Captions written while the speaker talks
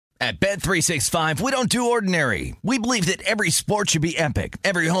At Bet365, we don't do ordinary. We believe that every sport should be epic.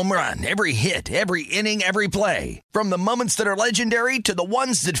 Every home run, every hit, every inning, every play. From the moments that are legendary to the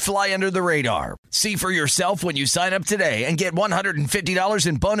ones that fly under the radar. See for yourself when you sign up today and get $150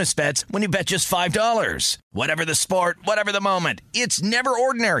 in bonus bets when you bet just $5. Whatever the sport, whatever the moment, it's never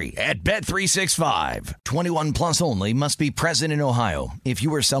ordinary at Bet365. 21 plus only. Must be present in Ohio. If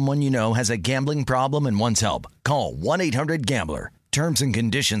you or someone you know has a gambling problem and wants help, call 1-800-GAMBLER. Terms and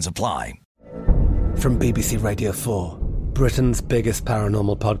conditions apply. From BBC Radio 4, Britain's biggest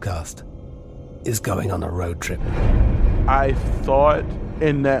paranormal podcast is going on a road trip. I thought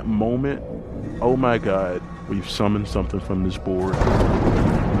in that moment, oh my God, we've summoned something from this board.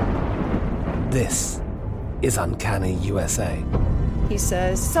 This is Uncanny USA. He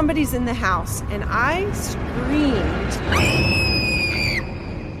says, somebody's in the house, and I screamed.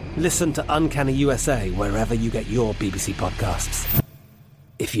 Listen to Uncanny USA wherever you get your BBC podcasts,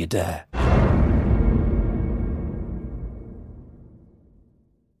 if you dare.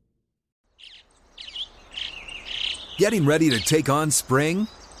 Getting ready to take on spring?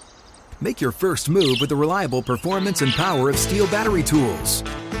 Make your first move with the reliable performance and power of Steel battery tools.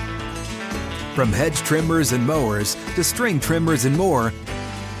 From hedge trimmers and mowers to string trimmers and more,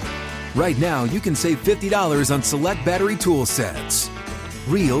 right now you can save $50 on select battery tool sets.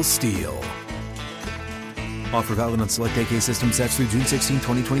 Real Steel. Offer valid on select AK system sets through June 16,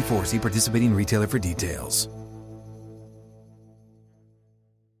 2024. See participating retailer for details.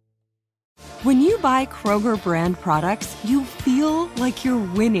 When you buy Kroger brand products, you feel like you're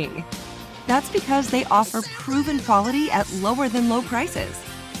winning. That's because they offer proven quality at lower than low prices.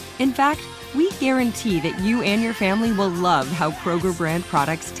 In fact, we guarantee that you and your family will love how Kroger brand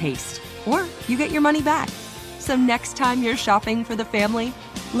products taste, or you get your money back. So next time you're shopping for the family,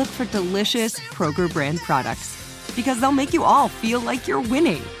 look for delicious Kroger brand products, because they'll make you all feel like you're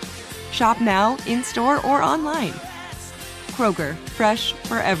winning. Shop now, in-store, or online. Kroger, fresh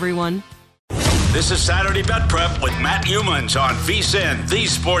for everyone. This is Saturday Bet Prep with Matt Humans on VSiN, the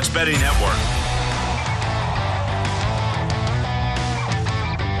Sports Betting Network.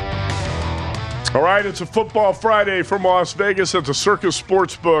 All right, it's a Football Friday from Las Vegas at the Circus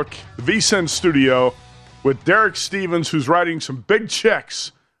Sportsbook, the VSiN studio, with Derek Stevens, who's writing some big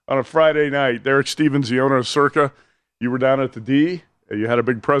checks on a Friday night. Derek Stevens, the owner of Circa. You were down at the D. You had a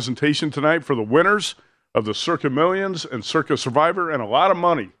big presentation tonight for the winners of the Circa Millions and Circa Survivor, and a lot of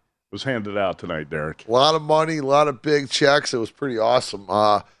money was handed out tonight, Derek. A lot of money, a lot of big checks. It was pretty awesome.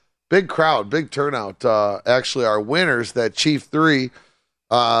 Big crowd, big turnout. Actually, our winners, that Chief 3,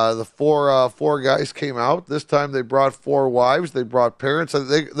 the four guys came out. This time they brought 4 wives. They brought parents.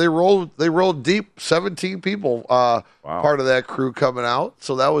 They rolled deep. 17 people part of that crew coming out.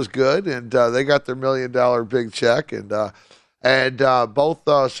 So that was good. And they got their $1 million big check. And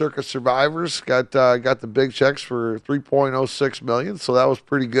both Circus Survivors got the big checks for $3.06 million. So that was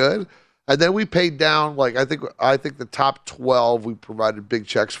pretty good. And then we paid down, like, I think the top 12 we provided big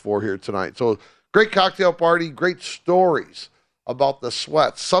checks for here tonight. So great cocktail party, great stories about the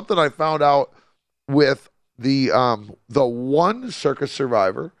sweats. Something I found out with the one Circus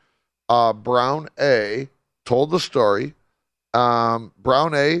Survivor, Brown A, told the story. Brown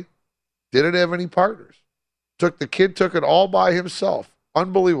A didn't have any partners. The kid took it all by himself.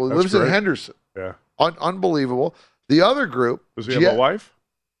 Unbelievable. He lives in Henderson. Yeah. Unbelievable. The other group. Does he have a wife?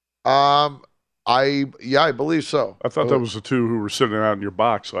 I believe so. I thought that was the 2 who were sitting out in your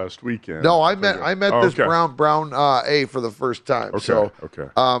box last weekend. No, I met this Brown A for the first time. Okay.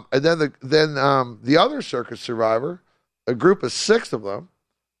 And then the other Circus Survivor, a group of 6 of them.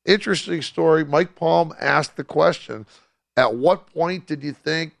 Interesting story. Mike Palm asked the question: at what point did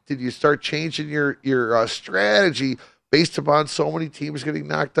you start changing your strategy based upon so many teams getting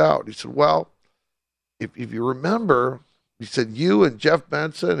knocked out? He said, well, if you remember, he said, you and Jeff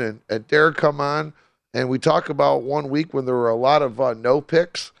Benson and Derek come on, and we talk about one week when there were a lot of no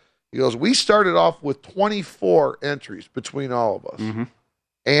picks. He goes, we started off with 24 entries between all of us. Mm-hmm.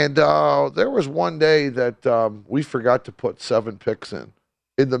 And there was one day that we forgot to put 7 picks in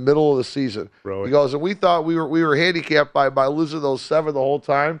the middle of the season. Really? He goes, and we thought we were handicapped by losing those 7 the whole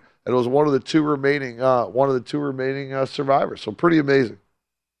time, and it was one of the two remaining survivors. So pretty amazing.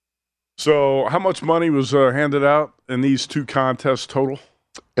 So how much money was handed out in these 2 contests total?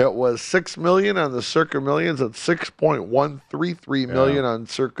 It was $6 million on the Circa Millions and $6.133 million on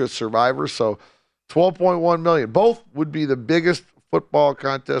Circa Survivor. So $12.1 million. Both would be the biggest football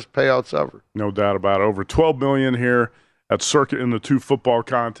contest payouts ever. No doubt about it. Over $12 million here at Circa in the 2 football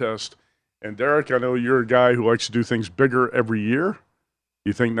contests. And Derek, I know you're a guy who likes to do things bigger every year.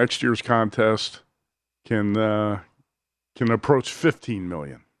 You think next year's contest can approach $15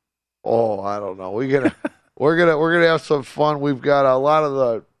 million? Oh, I don't know. We're gonna have some fun. We've got a lot of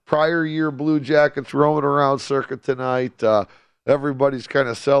the prior year Blue Jackets roaming around Circa tonight. Everybody's kind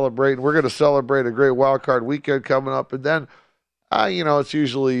of celebrating. We're going to celebrate a great wild card weekend coming up, and then, it's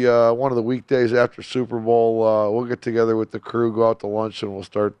usually one of the weekdays after Super Bowl. We'll get together with the crew, go out to lunch, and we'll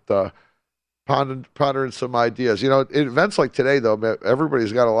start pondering some ideas. Events like today, though,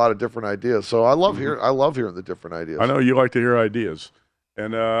 everybody's got a lot of different ideas. So I love hearing the different ideas. I know you like to hear ideas.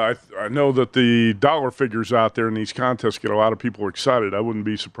 And I know that the dollar figures out there in these contests get a lot of people excited. I wouldn't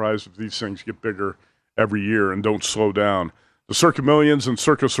be surprised if these things get bigger every year and don't slow down. The Circa Millions and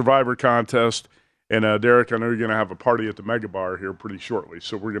Circa Survivor contest. And, Derek, I know you're going to have a party at the Mega Bar here pretty shortly,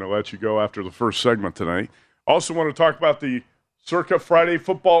 so we're going to let you go after the first segment tonight. Also want to talk about the Circa Friday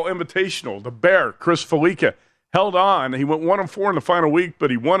Football Invitational. The Bear, Chris Felica, held on. He went 1-4 in the final week,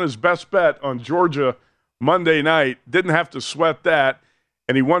 but he won his best bet on Georgia Monday night. Didn't have to sweat that.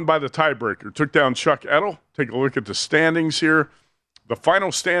 And he won by the tiebreaker. Took down Chuck Edel. Take a look at the standings here. The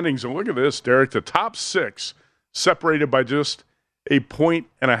final standings, and look at this, Derek. The top 6 separated by just a 1.5 points,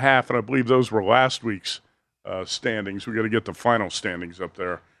 and I believe those were last week's standings. We got to get the final standings up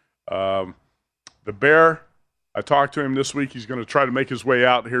there. The Bear, I talked to him this week. He's going to try to make his way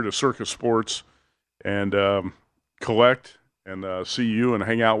out here to Circa Sports and collect and see you and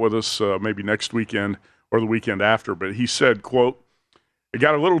hang out with us maybe next weekend or the weekend after. But he said, quote, "It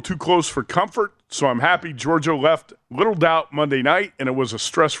got a little too close for comfort, so I'm happy Georgia left little doubt Monday night, and it was a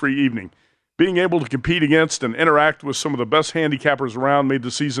stress-free evening. Being able to compete against and interact with some of the best handicappers around made the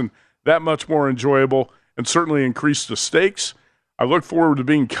season that much more enjoyable and certainly increased the stakes. I look forward to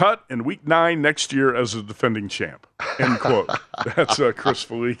being cut in Week 9 next year as a defending champ." End quote. That's Chris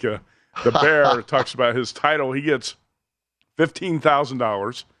Felica. The Bear talks about his title. He gets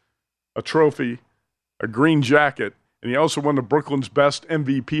 $15,000, a trophy, a green jacket, and he also won the Brooklyn's Best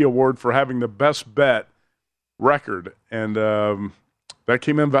MVP award for having the best bet record. And that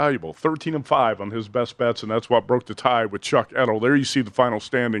came in valuable. 13-5 on his best bets, and that's what broke the tie with Chuck Edel. There you see the final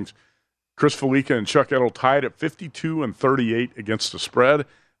standings. Chris Felica and Chuck Edel tied at 52-38 against the spread.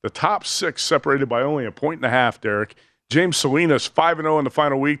 The top 6 separated by only 1.5 points, Derek. James Salinas, 5-0 in the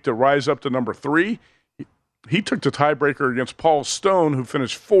final week to rise up to number 3. He took the tiebreaker against Paul Stone, who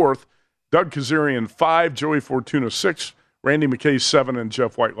finished 4th. Doug Kazarian, 5, Joey Fortuna, 6, Randy McKay, 7, and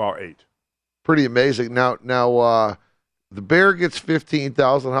Jeff Whitelaw, 8. Pretty amazing. Now, the Bear gets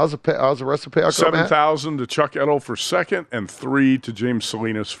 $15,000. How's the rest of the payout? $7,000 to Chuck Edel for 2nd, and $3,000 to James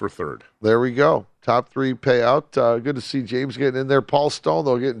Salinas for 3rd. There we go. Top 3 payout. Good to see James getting in there. Paul Stone,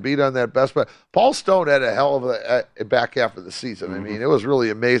 though, getting beat on that best bet. Paul Stone had a hell of a back half of the season. Mm-hmm. I mean, it was really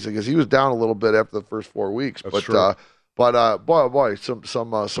amazing because he was down a little bit after the first 4 weeks. That's true. Boy, some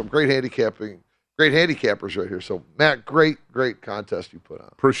great handicappers right here. So, Matt, great contest you put on.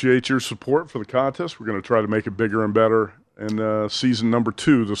 Appreciate your support for the contest. We're going to try to make it bigger and better in season number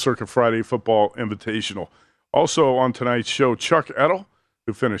 2, the Circa Friday Football Invitational. Also on tonight's show, Chuck Edel,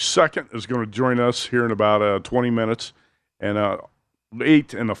 who finished 2nd, is going to join us here in about 20 minutes. And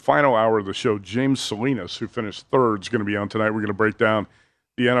late in the final hour of the show, James Salinas, who finished 3rd, is going to be on tonight. We're going to break down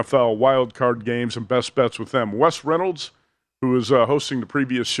the NFL wild card games and best bets with them. Wes Reynolds, who is hosting the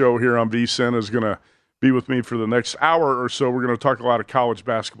previous show here on VSiN, is going to be with me for the next hour or so. We're going to talk a lot of college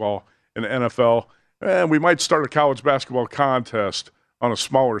basketball and NFL, and we might start a college basketball contest on a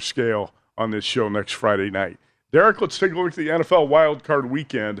smaller scale on this show next Friday night. Derek, let's take a look at the NFL wild card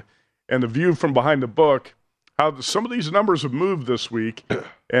weekend and the view from behind the book, how some of these numbers have moved this week,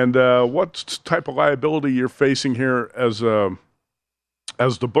 and what type of liability you're facing here as the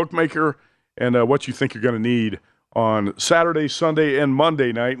bookmaker, and what you think you're going to need on Saturday, Sunday, and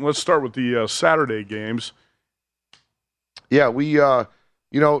Monday night. And let's start with the Saturday games. Yeah, we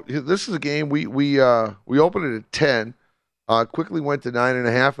this is a game we opened it at 10, quickly went to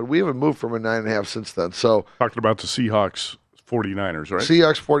 9.5, and we haven't moved from a 9.5 since then. So talking about the Seahawks 49ers, right?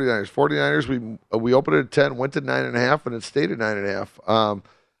 Seahawks 49ers. We opened it at 10, went to 9.5, and it stayed at 9.5.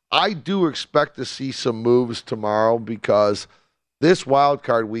 I do expect to see some moves tomorrow because this wild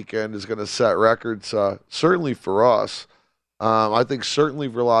card weekend is going to set records, certainly for us. I think certainly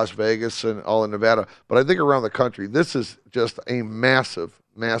for Las Vegas and all in Nevada, but I think around the country, this is just a massive,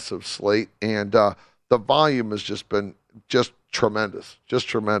 massive slate, and the volume has just been just tremendous.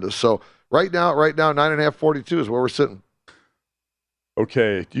 So right now, 9.5, 42 is where we're sitting.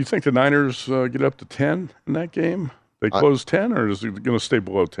 Okay. Do you think the Niners get up to 10 in that game? They close 10, or is it going to stay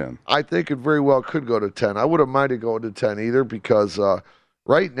below 10? I think it very well could go to 10. I wouldn't mind it going to 10 either because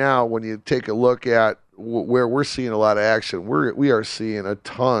right now, when you take a look at where we're seeing a lot of action, we are seeing a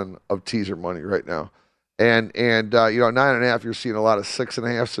ton of teaser money right now. And 9.5, you're seeing a lot of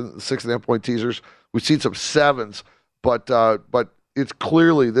 6.5 point teasers. We've seen some 7s, but it's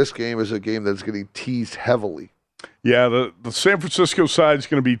clearly this game is a game that's getting teased heavily. Yeah, the San Francisco side is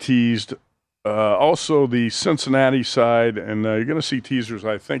going to be teased. Also, the Cincinnati side, and you're going to see teasers,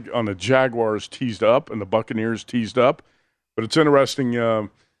 I think, on the Jaguars teased up and the Buccaneers teased up. But it's interesting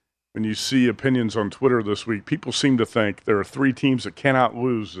when you see opinions on Twitter this week, people seem to think there are 3 teams that cannot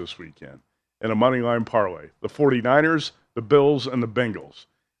lose this weekend in a moneyline parlay: the 49ers, the Bills, and the Bengals.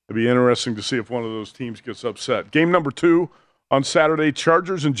 It'd be interesting to see if one of those teams gets upset. Game number 2 on Saturday,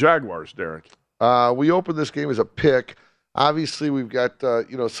 Chargers and Jaguars, Derek. We opened this game as a pick. Obviously, we've got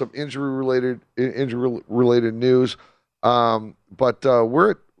some injury-related news, but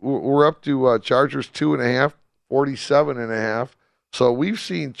we're up to Chargers 2.5, 47.5. So we've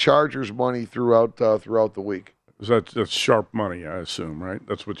seen Chargers money throughout the week. That's sharp money, I assume, right?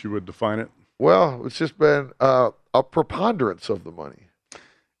 That's what you would define it. Well, it's just been a preponderance of the money.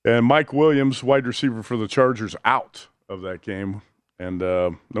 And Mike Williams, wide receiver for the Chargers, out of that game, and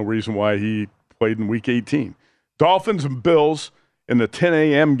no reason why he played in Week 18. Dolphins and Bills in the 10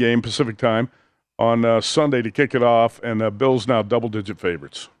 a.m. game Pacific time on Sunday to kick it off, and Bills now double-digit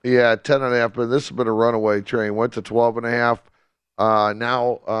favorites. Yeah, 10.5, but this has been a runaway train. Went to 12.5.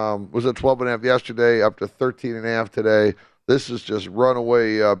 Now was at 12.5 yesterday, up to 13.5 today. This is just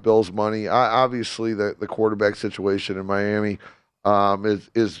runaway Bills money. Obviously, the quarterback situation in Miami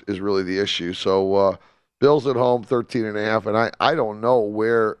is really the issue. So Bills at home, 13.5, and I don't know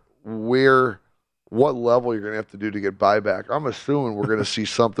what level you're going to have to do to get buyback. I'm assuming we're going to see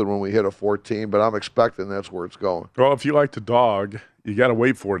something when we hit a 14, but I'm expecting that's where it's going. Well, if you like to dog, you got to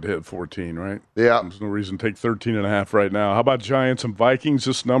wait for it to hit 14, right? Yeah. There's no reason to take 13.5 right now. How about Giants and Vikings?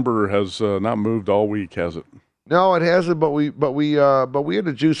 This number has not moved all week, has it? No, it hasn't, but we had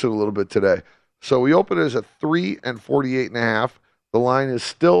to juice it a little bit today. So we opened it as a 3 and 48.5. The line is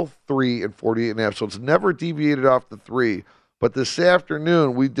still 3 and 48.5, so it's never deviated off the 3. But this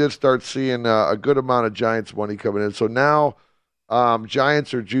afternoon, we did start seeing a good amount of Giants money coming in. So now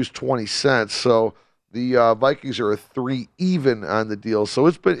Giants are juiced 20 cents. So the Vikings are a 3 even on the deal. So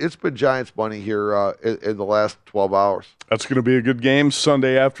it's been Giants money here in the last 12 hours. That's going to be a good game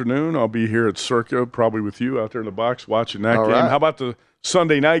Sunday afternoon. I'll be here at Circa, probably with you out there in the box watching that game. Right. How about the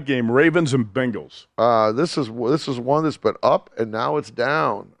Sunday night game, Ravens and Bengals? This is one that's been up and now it's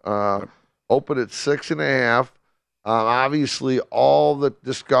down. Open at 6.5. Obviously, all the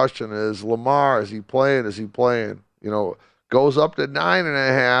discussion is Lamar. Is he playing? Is he playing? Goes up to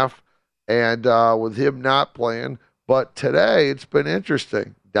 9.5, and with him not playing. But today, it's been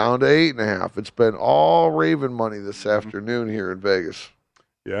interesting. Down to 8.5. It's been all Raven money this afternoon here in Vegas.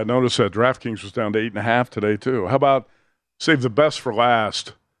 Yeah, I noticed that DraftKings was down to 8.5 today, too. How about save the best for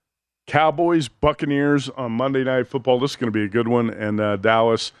last? Cowboys, Buccaneers on Monday Night Football. This is going to be a good one. And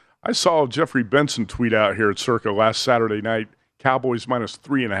Dallas. I saw Jeffrey Benson tweet out here at Circa last Saturday night, Cowboys minus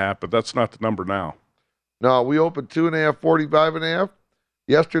 3.5, but that's not the number now. No, we opened 2.5, 45.5.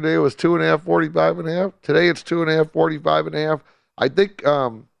 Yesterday it was 2.5, 45.5. Today it's 2.5,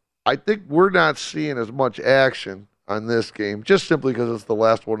 45.5. I think we're not seeing as much action on this game, just simply because it's the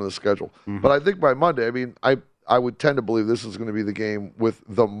last one of the schedule. Mm-hmm. But I think by Monday, I would tend to believe this is going to be the game with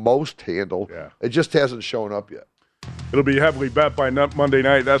the most handle. Yeah. It just hasn't shown up yet. It'll be heavily bet by Monday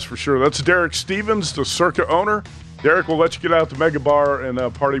night, that's for sure. That's Derek Stevens, the Circa owner. Derek, we'll let you get out to Mega Bar and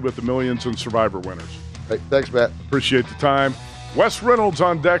party with the millions and Survivor winners. Hey, thanks, Matt. Appreciate the time. Wes Reynolds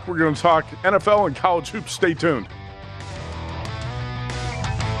on deck. We're going to talk NFL and college hoops. Stay tuned.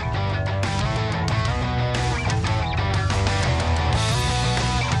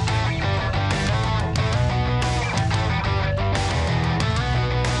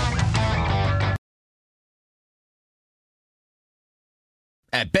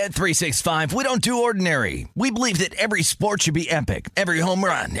 At Bet365, we don't do ordinary. We believe that every sport should be epic. Every home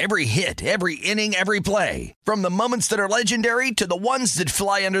run, every hit, every inning, every play. From the moments that are legendary to the ones that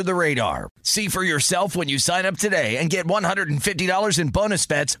fly under the radar. See for yourself when you sign up today and get $150 in bonus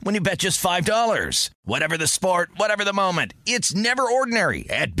bets when you bet just $5. Whatever the sport, whatever the moment, it's never ordinary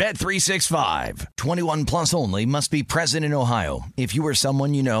at Bet365. 21 plus only. Must be present in Ohio. If you or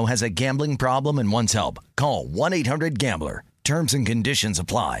someone you know has a gambling problem and wants help, call 1-800-GAMBLER. Terms and conditions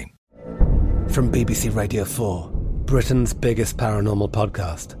apply. From BBC Radio 4, Britain's biggest paranormal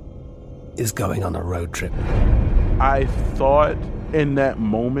podcast is going on a road trip. I thought in that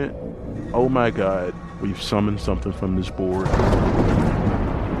moment, oh my God, we've summoned something from this board.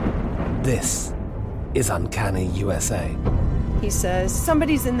 This is Uncanny USA. He says,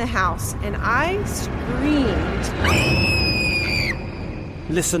 somebody's in the house, and I screamed.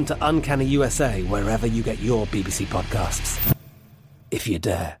 Listen to Uncanny USA wherever you get your BBC podcasts, if you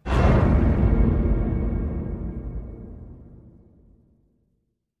dare.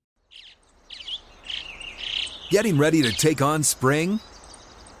 Getting ready to take on spring?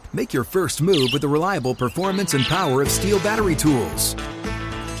 Make your first move with the reliable performance and power of Steel battery tools.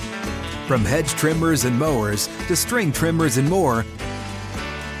 From hedge trimmers and mowers to string trimmers and more,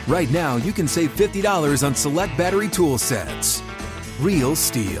 right now you can save $50 on select battery tool sets. Real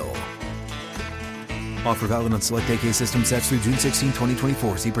Steel. Offer valid on select AK system sets through June 16,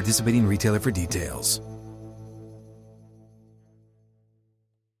 2024. See participating retailer for details.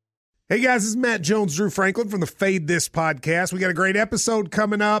 Hey guys, this is Matt Jones, Drew Franklin from the Fade This podcast. We got a great episode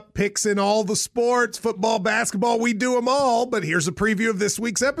coming up. Picks in all the sports, football, basketball, we do them all. But here's a preview of this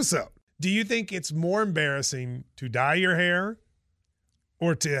week's episode. Do you think it's more embarrassing to dye your hair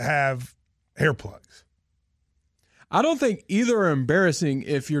or to have hair plugs? I don't think either are embarrassing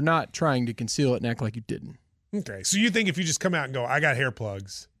if you're not trying to conceal it and act like you didn't. Okay, so you think if you just come out and go, I got hair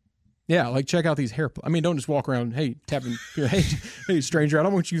plugs. Yeah, like check out these hair plugs. I mean, don't just walk around, hey, tapping, hey, stranger, I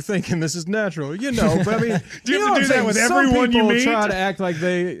don't want you thinking this is natural. You know, but I mean, do you have to do that with everyone you meet? Try to act like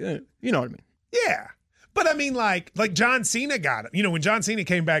they, you know what I mean? Yeah. But I mean, like John Cena got it. You know, when John Cena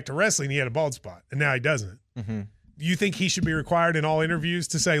came back to wrestling, he had a bald spot, and now he doesn't. Mm-hmm. You think he should be required in all interviews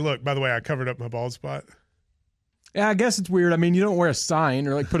to say, look, by the way, I covered up my bald spot? Yeah, I guess it's weird. I mean, you don't wear a sign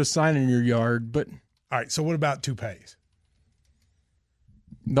or like put a sign in your yard, but. All right, so what about toupees?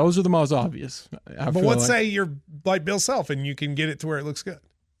 Those are the most obvious. But let's say you're like Bill Self and you can get it to where it looks good.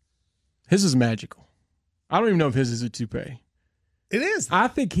 His is magical. I don't even know if his is a toupee. It is. I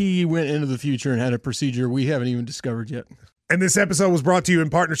think he went into the future and had a procedure we haven't even discovered yet. And this episode was brought to you in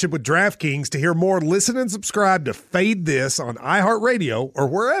partnership with DraftKings. To hear more, listen and subscribe to Fade This on iHeartRadio or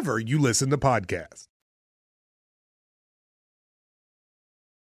wherever you listen to podcasts.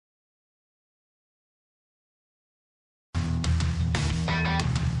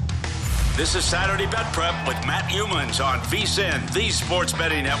 This is Saturday Bet Prep with Matt Youmans on VSiN, the Sports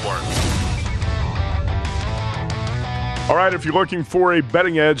Betting Network. All right, if you're looking for a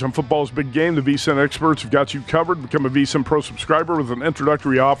betting edge on football's big game, the VSiN experts have got you covered. Become a VSiN Pro subscriber with an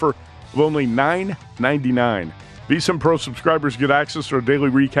introductory offer of only $9.99. VSiN Pro subscribers get access to a daily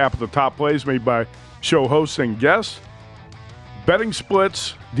recap of the top plays made by show hosts and guests, betting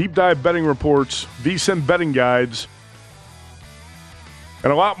splits, deep dive betting reports, VSiN betting guides,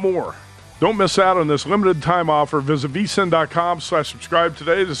 and a lot more. Don't miss out on this limited time offer. Visit vsin.com/subscribe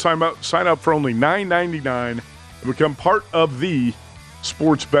today to sign up for only $9.99 and become part of the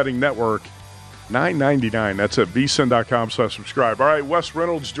Sports Betting Network. $9.99. That's at vsin.com/subscribe. All right, Wes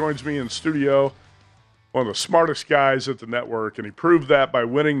Reynolds joins me in studio, one of the smartest guys at the network, and he proved that by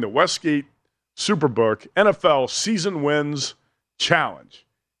winning the Westgate Superbook NFL Season Wins Challenge.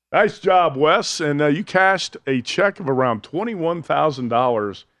 Nice job, Wes. And you cashed a check of around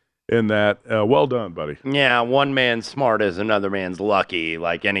 $21,000 in that. Well done, buddy. Yeah, one man's smart is another man's lucky.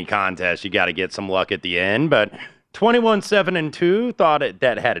 Like any contest, you got to get some luck at the end. But 21-7-2 thought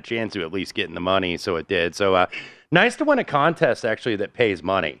that had a chance to at least get in the money, so it did. So nice to win a contest actually that pays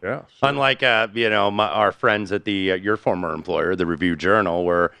money. Yeah. Sure. Unlike our friends at the your former employer, the Review Journal,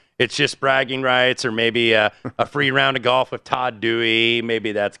 where it's just bragging rights, or maybe a free round of golf with Todd Dewey.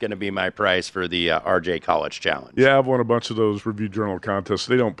 Maybe that's going to be my price for the RJ College Challenge. Yeah, I've won a bunch of those Review Journal contests.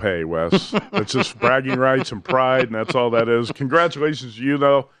 They don't pay, Wes. It's just bragging rights and pride, and that's all that is. Congratulations to you,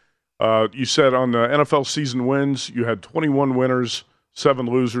 though. You said on the NFL season wins, you had 21 winners, 7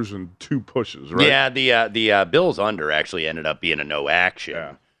 losers, and 2 pushes, right? Yeah, the Bills under actually ended up being a no action.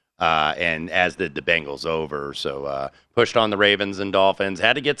 Yeah. And as did the Bengals over. So pushed on the Ravens and Dolphins.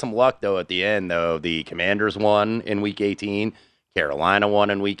 Had to get some luck, though, at the end, though. The Commanders won in Week 18. Carolina won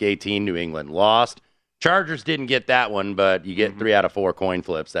in Week 18. New England lost. Chargers didn't get that one, but you get 3 out of 4 coin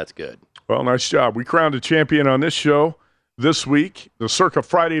flips. That's good. Well, nice job. We crowned a champion on this show this week. The Circa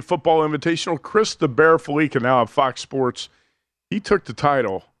Friday Football Invitational. Chris the Bear Felica, now at Fox Sports. He took the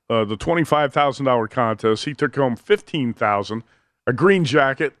title, the $25,000 contest. He took home $15,000. A green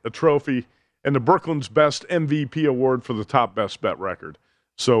jacket, a trophy, and the Brooklyn's Best MVP award for the top best bet record.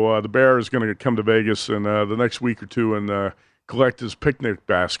 So the Bear is going to come to Vegas in the next week or two and collect his picnic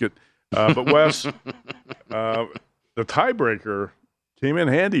basket. But Wes, the tiebreaker came in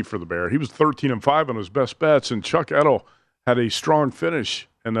handy for the Bear. He was 13-5 on his best bets, and Chuck Edel had a strong finish.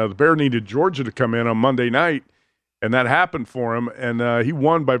 And the Bear needed Georgia to come in on Monday night, and that happened for him, and he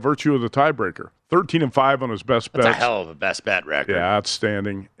won by virtue of the tiebreaker. 13-5 on his best bets. That's a hell of a best bet record. Yeah,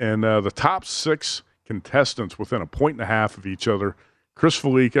 outstanding. And the top 6 contestants within 1.5 points of each other: Chris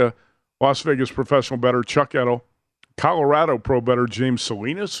Felica, Las Vegas professional bettor Chuck Edel, Colorado pro bettor James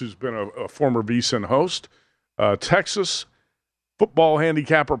Salinas, who's been a former VSiN host. Texas football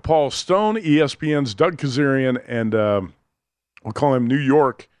handicapper Paul Stone, ESPN's Doug Kazarian, and we'll call him New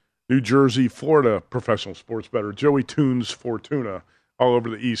York, New Jersey, Florida professional sports bettor Joey Tunes Fortuna, all over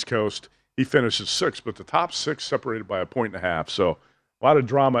the East Coast. He finishes 6th, but the top 6 separated by 1.5 points. So a lot of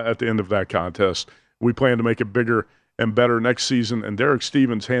drama at the end of that contest. We plan to make it bigger and better next season. And Derek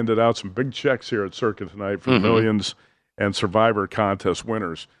Stevens handed out some big checks here at Circa tonight for Millions and Survivor contest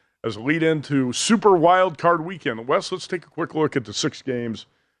winners. As a lead into Super Wild Card Weekend, Wes, let's take a quick look at the 6 games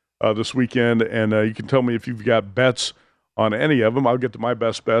this weekend, and you can tell me if you've got bets on any of them. I'll get to my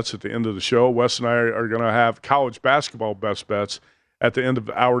best bets at the end of the show. Wes and I are going to have college basketball best bets at the end of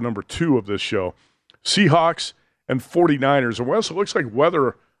hour number 2 of this show. Seahawks and 49ers. And Wes, it looks like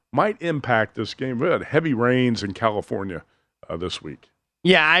weather might impact this game. We had heavy rains in California this week.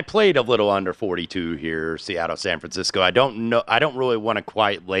 Yeah, I played a little under 42 here, Seattle, San Francisco. I don't really want to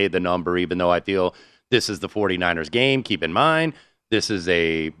quite lay the number, even though I feel this is the 49ers game. Keep in mind, this is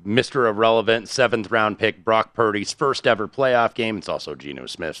a Mr. Irrelevant 7th-round pick, Brock Purdy's first ever playoff game. It's also Geno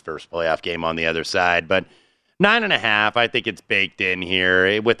Smith's first playoff game on the other side. But 9.5, I think it's baked in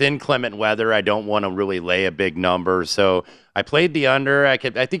here. With inclement weather, I don't want to really lay a big number. So I played the under. I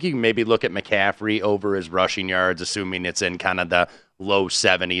think you can maybe look at McCaffrey over his rushing yards, assuming it's in kind of the low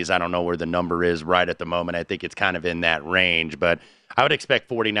 70s. I don't know where the number is right at the moment. I think it's kind of in that range. But I would expect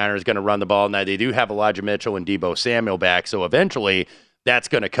 49ers going to run the ball. Now, they do have Elijah Mitchell and Deebo Samuel back, so eventually that's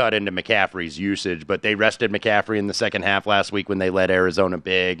going to cut into McCaffrey's usage. But they rested McCaffrey in the second half last week when they led Arizona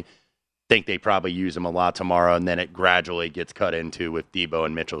big. Think they probably use him a lot tomorrow, and then it gradually gets cut into with Deebo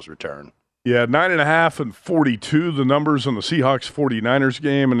and Mitchell's return. Yeah, 9.5 and 42, the numbers on the Seahawks-49ers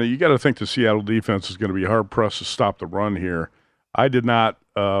game, and you got to think the Seattle defense is going to be hard-pressed to stop the run here. I did not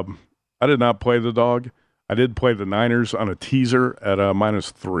play the dog. I did play the Niners on a teaser at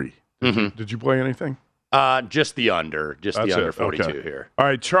 -3. Did you play anything? Just the under. Just That's the under it. 42 Okay. here. All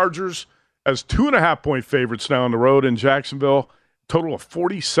right, Chargers as 2.5-point favorites now on the road in Jacksonville. Total of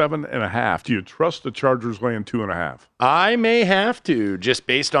 47.5. Do you trust the Chargers laying 2.5? I may have to, just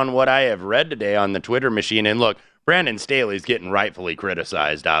based on what I have read today on the Twitter machine. And look, Brandon Staley's getting rightfully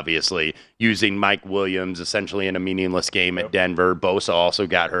criticized, obviously, using Mike Williams essentially in a meaningless game at Denver. Bosa also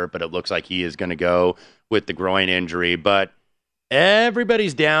got hurt, but it looks like he is going to go with the groin injury. But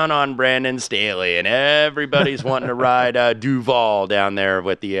everybody's down on Brandon Staley, and everybody's wanting to ride Duval down there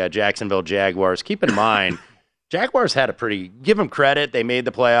with the Jacksonville Jaguars. Keep in mind, Jaguars had give them credit, they made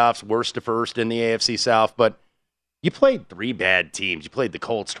the playoffs, worst to first in the AFC South, but you played 3 bad teams. You played the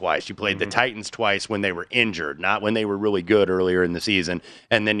Colts twice. You played the Titans twice when they were injured, not when they were really good earlier in the season,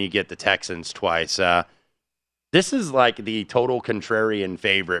 and then you get the Texans twice. This is like the total contrarian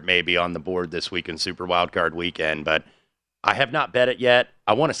favorite maybe on the board this week in Super Wildcard Weekend, but I have not bet it yet.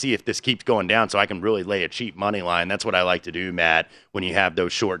 I want to see if this keeps going down so I can really lay a cheap money line. That's what I like to do, Matt, when you have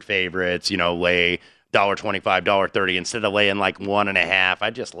those short favorites, lay $1.25, $1.30 instead of laying like 1.5. I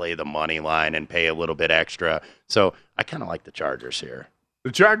just lay the money line and pay a little bit extra. So I kind of like the Chargers here.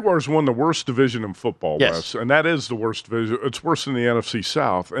 The Jaguars won the worst division in football, Yes. Wes, and that is the worst division. It's worse than the NFC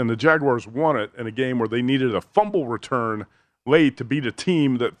South, and the Jaguars won it in a game where they needed a fumble return late to beat a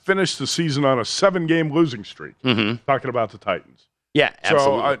team that finished the season on a 7-game losing streak. Talking about the Titans. Yeah,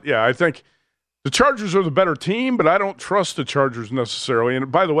 absolutely. So, I think the Chargers are the better team, but I don't trust the Chargers necessarily.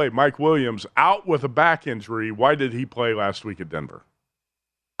 And by the way, Mike Williams out with a back injury. Why did he play last week at Denver?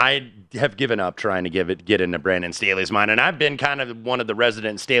 I have given up trying to get into Brandon Staley's mind, and I've been kind of one of the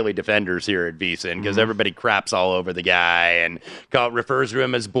resident Staley defenders here at VSiN because everybody craps all over the guy and refers to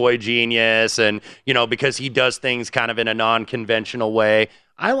him as boy genius, and because he does things kind of in a non-conventional way.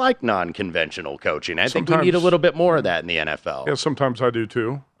 I like non-conventional coaching. I think we need a little bit more of that in the NFL. Yeah, sometimes I do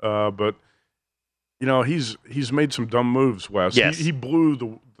too. But he's made some dumb moves, Wes. Yes. He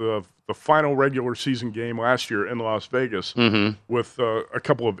blew the final regular season game last year in Las Vegas with a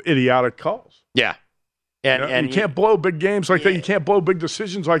couple of idiotic calls. Yeah. And you can't blow big games like that. You can't blow big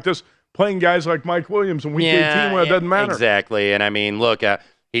decisions like this playing guys like Mike Williams in Week 18 when it doesn't matter. Exactly. And I mean, look,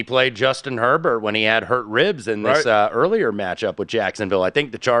 he played Justin Herbert when he had hurt ribs in this earlier matchup with Jacksonville. I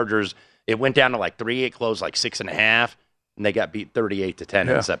think the Chargers, it went down to like 3, it closed like 6.5. And they got beat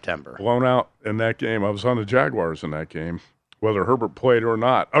 38-10 in September. Blown out in that game. I was on the Jaguars in that game, whether Herbert played or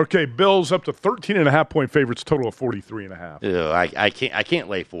not. Okay, Bills up to 13.5-point favorites, total of 43.5. I can't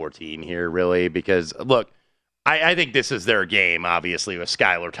lay 14 here, really, because, look, I think this is their game, obviously, with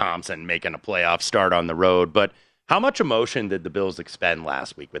Skylar Thompson making a playoff start on the road. But how much emotion did the Bills expend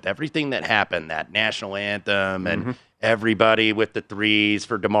last week with everything that happened, that national anthem everybody with the threes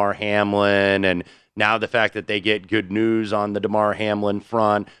for DeMar Hamlin, and now the fact that they get good news on the DeMar Hamlin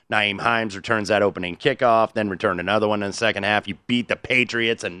front. Nyheim Hines returns that opening kickoff, then returned another one in the second half. You beat the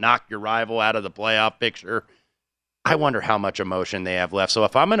Patriots and knock your rival out of the playoff picture. I wonder how much emotion they have left. So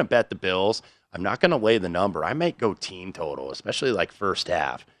if I'm going to bet the Bills, I'm not going to lay the number. I might go team total, especially like first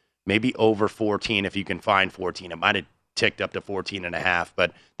half. Maybe over 14 if you can find 14. It might have ticked up to 14.5,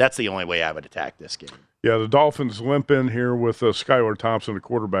 but that's the only way I would attack this game. Yeah, the Dolphins limp in here with Skylar Thompson, the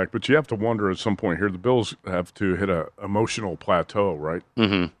quarterback, but you have to wonder at some point here, the Bills have to hit an emotional plateau, right?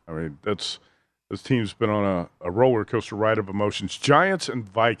 Mm-hmm. I mean, this team's been on a roller coaster ride of emotions. Giants and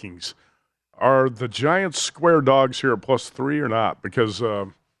Vikings. Are the Giants square dogs here at +3 or not? Because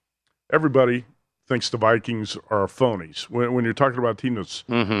everybody thinks the Vikings are phonies. When you're talking about a team that's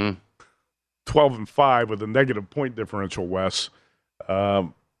 12-5 with a negative point differential, Wes,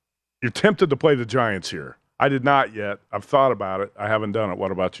 you're tempted to play the Giants here. I did not yet. I've thought about it. I haven't done it.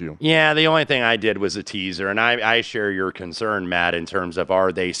 What about you? Yeah, the only thing I did was a teaser, and I share your concern, Matt, in terms of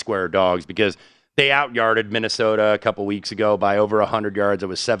are they square dogs, because they out-yarded Minnesota a couple weeks ago by over 100 yards. It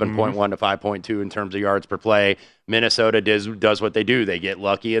was 7.1 to 5.2 in terms of yards per play. Minnesota does what they do. They get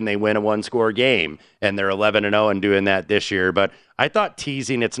lucky and they win a one-score game, and they're 11-0 and doing that this year. But I thought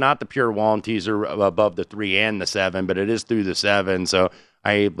teasing, it's not the pure Wallen teaser above the 3 and the 7, but it is through the 7. So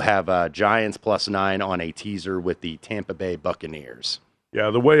I have Giants +9 on a teaser with the Tampa Bay Buccaneers. Yeah,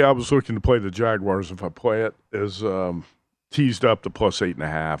 the way I was looking to play the Jaguars, if I play it, is teased up to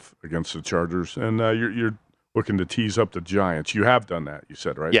 +8.5 against the Chargers, and you're looking to tease up the Giants. You have done that, you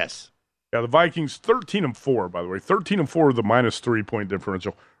said, right? Yes. Yeah, the Vikings 13-4, by the way, 13-4 with the -3 point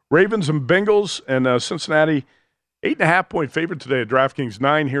differential. Ravens and Bengals and Cincinnati 8.5 point favorite today at DraftKings,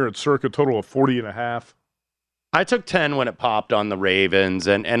 9 here at Circa, total of 40.5. I took 10 when it popped on the Ravens,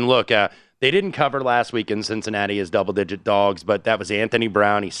 and look, they didn't cover last week in Cincinnati as double-digit dogs, but that was Anthony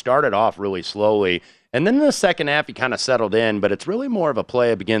Brown. He started off really slowly, and then in the second half he kind of settled in, but it's really more of a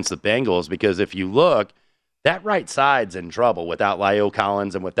play up against the Bengals, because if you look, that right side's in trouble without La'el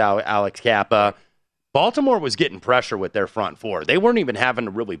Collins and without Alex Kappa. Baltimore was getting pressure with their front four. They weren't even having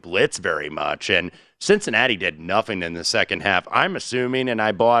to really blitz very much, and Cincinnati did nothing in the second half. I'm assuming, and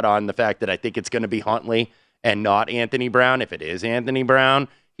I bought on the fact that I think it's going to be Huntley and not Anthony Brown. If it is Anthony Brown,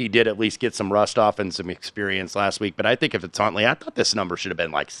 he did at least get some rust off and some experience last week. But I think if it's Huntley, I thought this number should have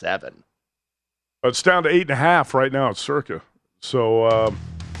been like 7. It's down to 8.5 right now at Circa. So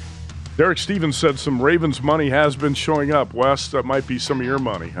Derek Stevens said some Ravens money has been showing up. Wes, that might be some of your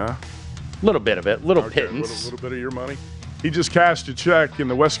money, huh? A little bit of it, little pittance. A little bit of your money. He just cashed a check in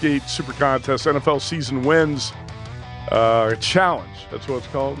the Westgate Super Contest NFL Season Wins Challenge. That's what it's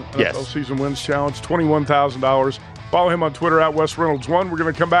called. Yes. NFL Season Wins Challenge, $21,000. Follow him on Twitter at Wes Reynolds 1. We're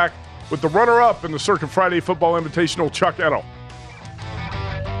going to come back with the runner-up in the Circa Friday Football Invitational, Chuck Edel.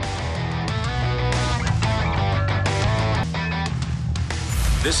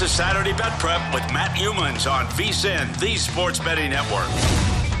 This is Saturday Bet Prep with Matt Youmans on VSiN, the Sports Betting Network.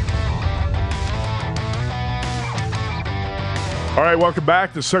 All right, welcome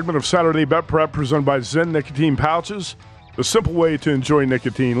back. This segment of Saturday Bet Prep presented by Zyn Nicotine Pouches. The simple way to enjoy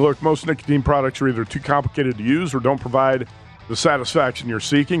nicotine. Look, most nicotine products are either too complicated to use or don't provide the satisfaction you're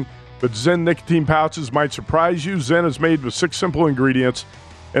seeking. But Zyn Nicotine Pouches might surprise you. Zyn is made with 6 simple ingredients,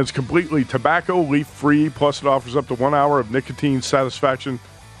 and it's completely tobacco leaf-free. Plus, it offers up to 1 hour of nicotine satisfaction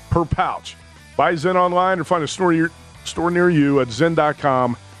per pouch. Buy Zyn online or find a store near you at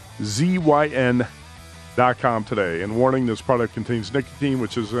Zyn.com, ZYN.com today. And warning, this product contains nicotine,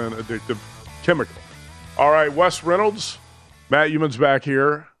 which is an addictive chemical. All right, Wes Reynolds, Matt Youmans back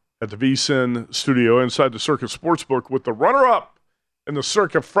here at the VSiN studio inside the Circa Sportsbook with the runner-up in the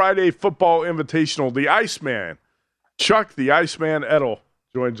Circa Friday Football Invitational, the Iceman. Chuck, the Iceman Edel,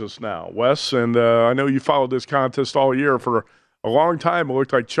 joins us now. Wes, and I know you followed this contest all year. For a long time, it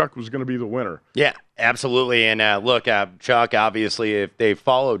looked like Chuck was going to be the winner. Yeah, absolutely. And look, Chuck, obviously, if they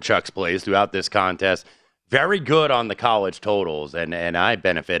followed Chuck's plays throughout this contest, very good on the college totals, and I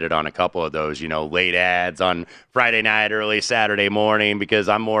benefited on a couple of those, late ads on Friday night, early Saturday morning, because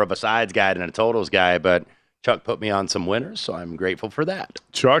I'm more of a sides guy than a totals guy, but Chuck put me on some winners, so I'm grateful for that.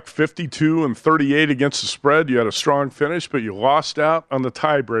 Chuck, 52-38 against the spread. You had a strong finish, but you lost out on the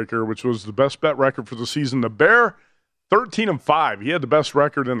tiebreaker, which was the best bet record for the season. The Bear, 13-5. He had the best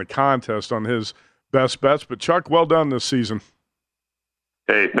record in the contest on his best bets, but Chuck, well done this season.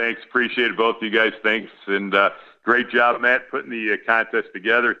 Hey, thanks. Appreciate it, both of you guys. Thanks. And great job, Matt, putting the contest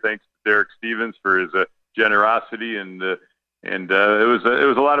together. Thanks to Derek Stevens for his generosity, and it was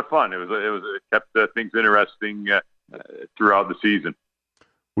a lot of fun. It kept things interesting throughout the season.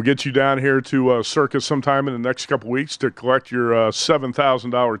 We'll get you down here to Circus sometime in the next couple weeks to collect your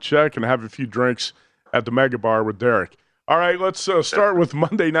 $7,000 check and have a few drinks at the Mega Bar with Derek. All right, let's start with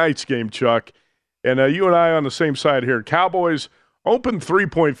Monday night's game, Chuck. And you and I on the same side here. Cowboys open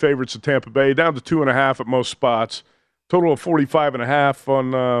 3-point favorites at Tampa Bay, down to 2.5 at most spots. Total of 45.5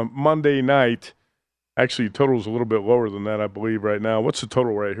 on Monday night. Actually, total is a little bit lower than that, I believe, right now. What's the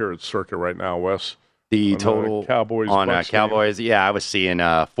total right here at Circa right now, Wes? The on, total Cowboys on Cowboys, yeah, I was seeing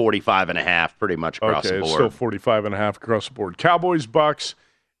 45.5 pretty much across the board. Okay, still 45.5 across the board. Cowboys, Bucks.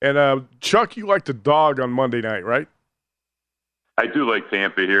 And, Chuck, you like the dog on Monday night, right? I do like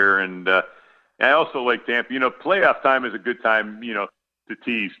Tampa here, and I also like Tampa. Playoff time is a good time, to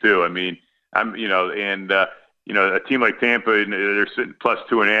tease too. I mean, a team like Tampa, they're sitting plus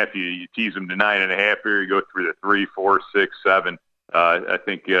 2.5. You tease them to 9.5 here. You go through the 3, 4, 6, 7. I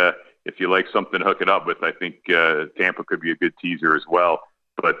think if you like something to hook it up with, I think Tampa could be a good teaser as well.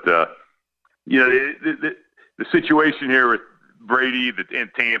 But the situation here with Brady and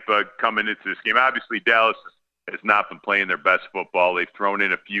Tampa coming into this game, obviously Dallas has not been playing their best football. They've thrown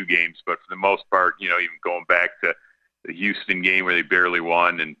in a few games, but for the most part, even going back to the Houston game where they barely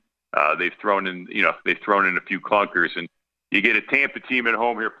won, and they've thrown in a few clunkers, and you get a Tampa team at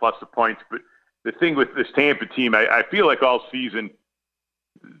home here plus the points. But the thing with this Tampa team, I feel like all season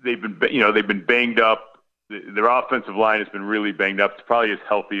they've been banged up. Their offensive line has been really banged up. It's probably as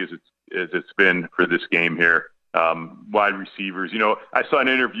healthy as it's been for this game here. Wide receivers, I saw an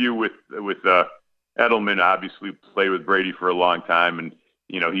interview with Edelman, obviously played with Brady for a long time, and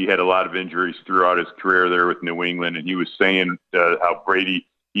he had a lot of injuries throughout his career there with New England, and he was saying how Brady,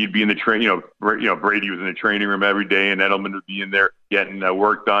 he'd be in the Brady was in the training room every day, and Edelman would be in there getting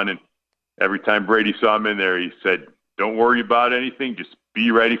work done, and every time Brady saw him in there, he said, "Don't worry about anything, just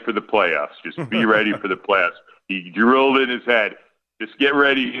be ready for the playoffs. Just be ready for the playoffs." He drilled in his head, just get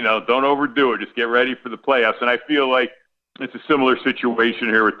ready, don't overdo it, just get ready for the playoffs. And I feel like it's a similar situation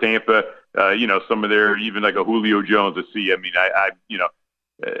here with Tampa. Some of their, even like a Julio Jones,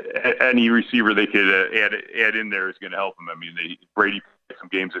 any receiver they could add in there is going to help them. I mean, Brady played some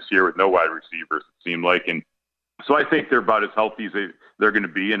games this year with no wide receivers, it seemed like, and so I think they're about as healthy as they're going to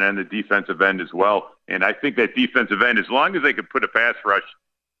be, and then the defensive end as well. And I think that defensive end, as long as they could put a pass rush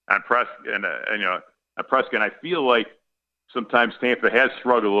on Prescott, I feel like sometimes Tampa has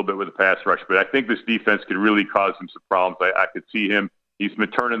struggled a little bit with the pass rush, but I think this defense could really cause them some problems. I could see him. He's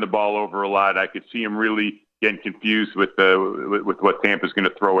been turning the ball over a lot. I could see him really getting confused with what Tampa's going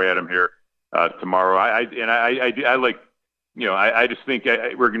to throw at him here tomorrow. I just think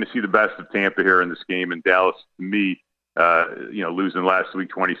we're going to see the best of Tampa here in this game. And Dallas, to me, losing last week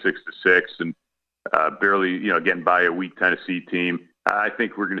 26-6 and barely, getting by a weak Tennessee team. I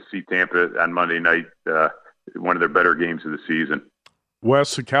think we're going to see Tampa on Monday night, one of their better games of the season.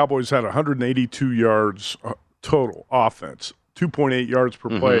 Wes, the Cowboys had 182 yards total offense, 2.8 yards per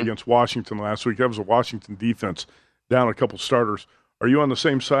play against Washington last week. That was a Washington defense down a couple starters. Are you on the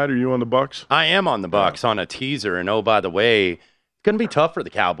same side? Are you on the Bucs? I am on the Bucs on a teaser. And, oh, by the way, it's going to be tough for the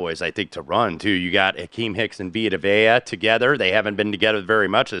Cowboys, I think, to run, too. You got Akeem Hicks and Vita Vea together. They haven't been together very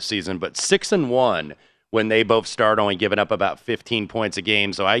much this season, but 6-1 when they both start, only giving up about 15 points a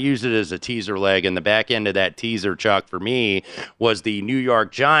game. So I used it as a teaser leg, and the back end of that teaser, Chuck, for me, was the New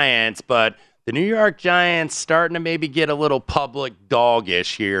York Giants. But the New York Giants starting to maybe get a little public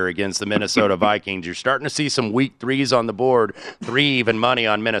doggish here against the Minnesota Vikings. You're starting to see some weak threes on the board, 3 even money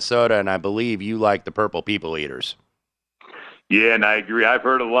on Minnesota, and I believe you like the Purple People Eaters. Yeah, and I agree. I've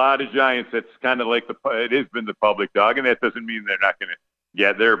heard a lot of Giants. That's kind of like it has been the public dog, and that doesn't mean they're not going to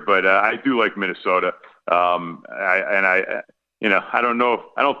get there. But I do like Minnesota. I don't know.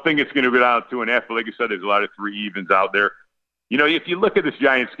 I don't think it's going to go down to 2.5. But like I said, there's a lot of 3 evens out there. If you look at this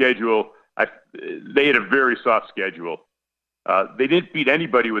Giants schedule, they had a very soft schedule. They didn't beat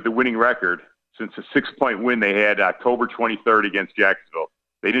anybody with a winning record since a 6-point win they had October 23rd against Jacksonville.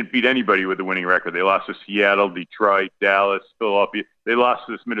 They didn't beat anybody with a winning record. They lost to Seattle, Detroit, Dallas, Philadelphia. They lost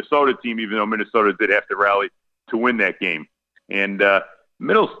to this Minnesota team, even though Minnesota did have to rally to win that game. And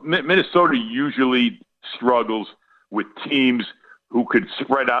Minnesota usually struggles with teams who could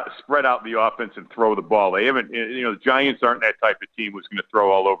spread out the offense and throw the ball. They haven't, the Giants aren't that type of team who's going to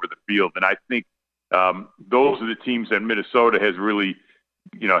throw all over the field. And I think those are the teams that Minnesota has really,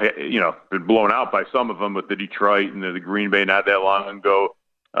 been blown out by some of them with the Detroit and the Green Bay not that long ago,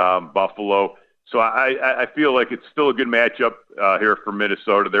 Buffalo. So I feel like it's still a good matchup here for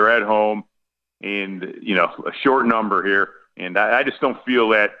Minnesota. They're at home and, a short number here. And I just don't feel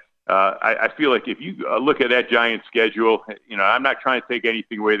that. I feel like if you look at that Giants schedule, I'm not trying to take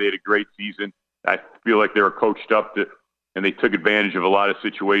anything away. They had a great season. I feel like they were coached up to and they took advantage of a lot of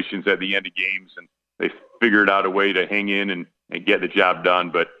situations at the end of games, and they figured out a way to hang in and get the job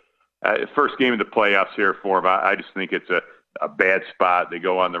done. But first game of the playoffs here for them, I just think it's a bad spot. They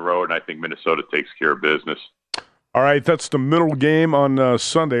go on the road, and I think Minnesota takes care of business. All right, that's the middle game on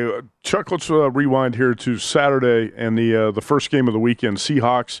Sunday. Chuck, let's rewind here to Saturday and the first game of the weekend,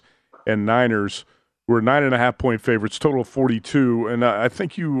 Seahawks and Niners. We're 9.5-point favorites, total of 42. And I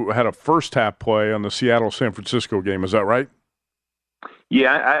think you had a first-half play on the Seattle-San Francisco game. Is that right?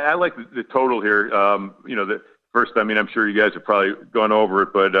 Yeah, I like the total here. The first, I'm sure you guys have probably gone over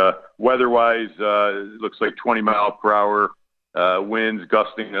it, but weather-wise, it looks like 20-mile-per-hour winds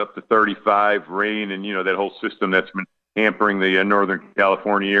gusting up to 35, rain, and, that whole system that's been hampering the Northern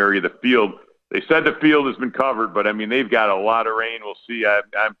California area. The field, they said the field has been covered, but, they've got a lot of rain. We'll see.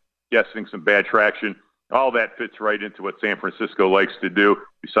 I'm guessing some bad traction. All that fits right into what San Francisco likes to do.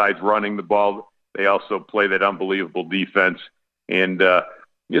 Besides running the ball, they also play that unbelievable defense. And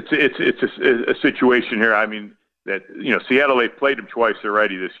it's a situation here. Seattle, they've played them twice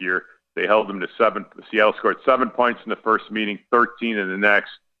already this year. They held them to 7. Seattle scored 7 points in the first meeting, 13 in the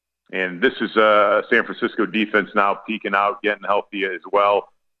next. And this is a San Francisco defense now peaking out, getting healthy as well.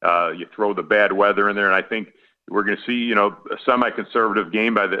 You throw the bad weather in there, and I think we're going to see, a semi-conservative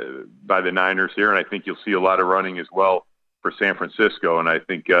game by the Niners here, and I think you'll see a lot of running as well for San Francisco. And I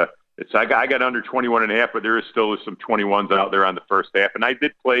think I got under 21.5, but there is still some 21s out there on the first half. And I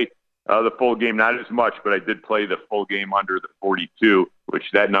did play the full game, not as much, but I did play the full game under the 42,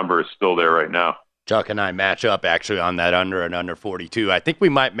 which that number is still there right now. Chuck and I match up actually on that under and under 42. I think we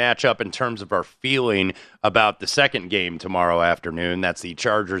might match up in terms of our feeling about the second game tomorrow afternoon. That's the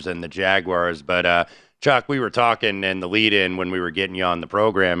Chargers and the Jaguars. But Chuck, we were talking in the lead-in when we were getting you on the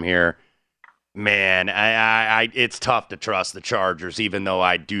program here. Man, it's tough to trust the Chargers, even though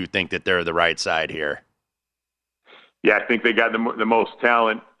I do think that they're the right side here. Yeah, I think they got the most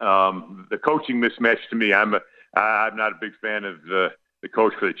talent. The coaching mismatch to me, I'm not a big fan of the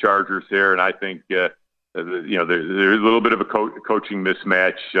coach for the Chargers here, and I think there's a little bit of a coaching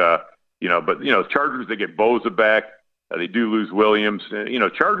mismatch. But Chargers, they get Bosa back. They do lose Williams.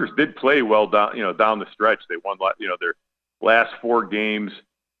 Chargers did play well down the stretch. They won their last 4 games,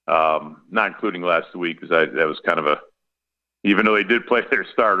 not including last week, because that was kind of even though they did play their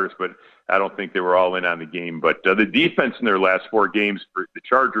starters, but I don't think they were all in on the game. But the defense in their last 4 games for the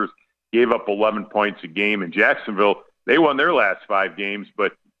Chargers gave up 11 points a game. In Jacksonville, they won their last 5 games,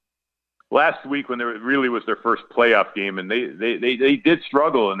 but last week when there really was their first playoff game, and they did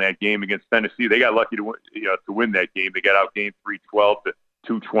struggle in that game against Tennessee. They got lucky to win that game. They got outgained 312 to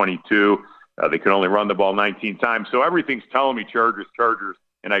 222. They could only run the ball 19 times. So everything's telling me Chargers,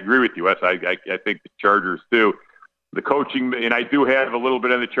 and I agree with you, Wes. I think the Chargers too. The coaching, and I do have a little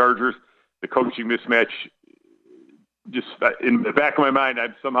bit on the Chargers. The coaching mismatch, just in the back of my mind, I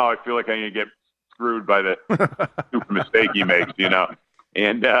feel like I'm going to get screwed by the stupid mistake he makes,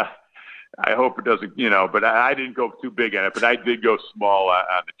 And I hope it doesn't, but I didn't go too big on it, but I did go small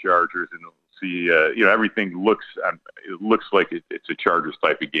on the Chargers, and see, everything looks like it's a Chargers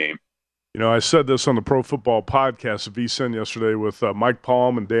type of game. I said this on the Pro Football Podcast of VSiN yesterday with Mike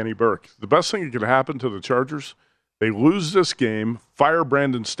Palm and Danny Burke. The best thing that could happen to the Chargers, they lose this game, fire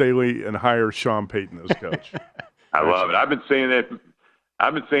Brandon Staley, and hire Sean Payton as coach. I love it. I've been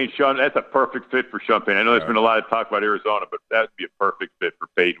saying Sean, that's a perfect fit for Sean Payton. I know there's been a lot of talk about Arizona, but that would be a perfect fit for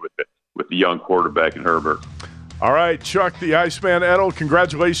Payton with the young quarterback in Herbert. All right, Chuck, the Iceman Edel,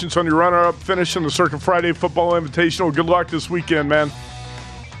 congratulations on your runner-up finish in the Circa Friday Football Invitational. Good luck this weekend, man.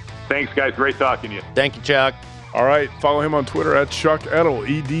 Thanks, guys. Great talking to you. Thank you, Chuck. All right, follow him on Twitter at Chuck Edel,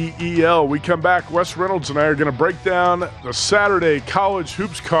 Edel. We come back, Wes Reynolds and I are going to break down the Saturday college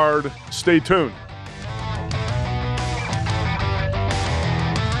hoops card. Stay tuned.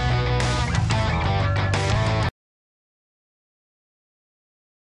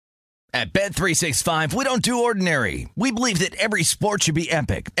 At Bet365, we don't do ordinary. We believe that every sport should be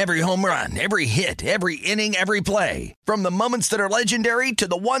epic. Every home run, every hit, every inning, every play. From the moments that are legendary to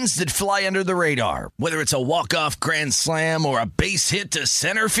the ones that fly under the radar. Whether it's a walk-off grand slam or a base hit to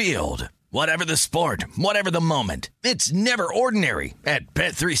center field. Whatever the sport, whatever the moment. It's never ordinary at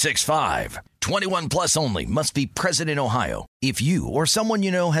Bet365. 21 plus only. Must be present in Ohio. If you or someone you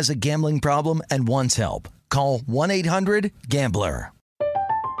know has a gambling problem and wants help, call 1-800-GAMBLER.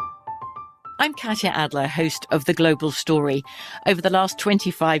 I'm Katya Adler, host of The Global Story. Over the last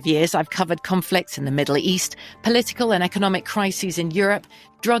 25 years, I've covered conflicts in the Middle East, political and economic crises in Europe,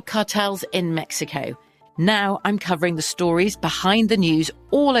 drug cartels in Mexico. Now I'm covering the stories behind the news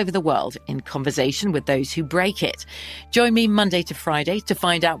all over the world in conversation with those who break it. Join me Monday to Friday to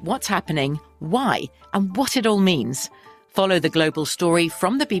find out what's happening, why, and what it all means. Follow The Global Story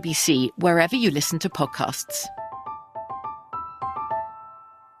from the BBC wherever you listen to podcasts.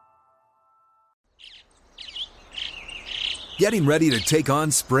 Getting ready to take on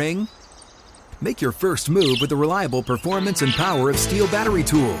spring? Make your first move with the reliable performance and power of Steel battery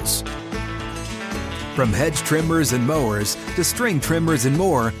tools. From hedge trimmers and mowers to string trimmers and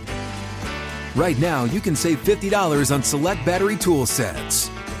more, right now you can save $50 on select battery tool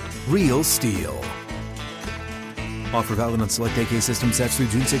sets. Real Steel. Offer valid on select AK system sets through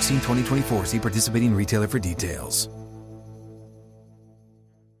June 16, 2024. See participating retailer for details.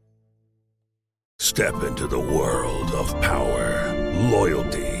 Step into the world of power,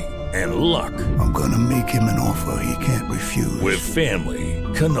 loyalty, and luck. I'm gonna make him an offer he can't refuse. With family,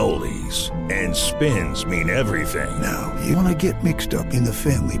 cannolis, and spins mean everything. Now, you wanna get mixed up in the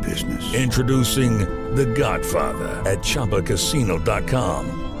family business. Introducing The Godfather at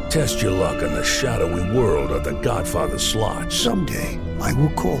ChumbaCasino.com. Test your luck in the shadowy world of The Godfather slot. Someday, I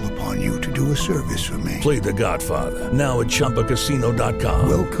will call upon you to do a service for me. Play The Godfather now at ChumbaCasino.com.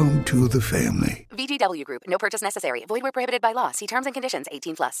 Welcome to the family. VGW Group. No purchase necessary. Void where prohibited by law. See terms and conditions.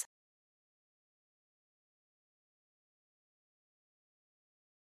 18+.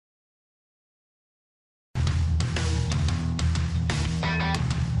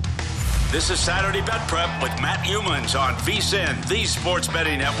 This is Saturday Bet Prep with Matt Youmans on VSiN, the Sports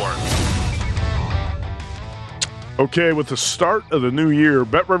Betting Network. Okay, with the start of the new year,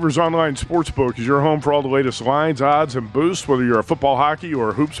 BetRivers Online Sportsbook is your home for all the latest lines, odds, and boosts. Whether you're a football, hockey,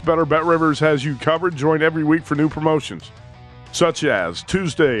 or hoops bettor, BetRivers has you covered. Join every week for new promotions, such as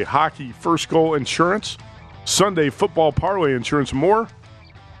Tuesday, hockey first goal insurance, Sunday, football parlay insurance, and more.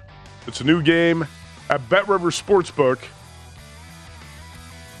 It's a new game at BetRivers Sportsbook.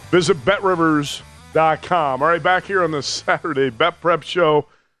 Visit BetRivers.com. All right, back here on the Saturday Bet Prep Show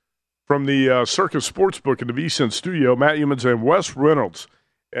from the Circus Sportsbook in the VSiN studio, Matt Youmans and Wes Reynolds.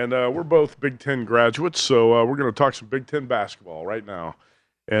 And we're both Big Ten graduates, so we're going to talk some Big Ten basketball right now.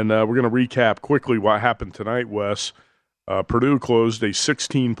 And we're going to recap quickly what happened tonight, Wes. Purdue closed a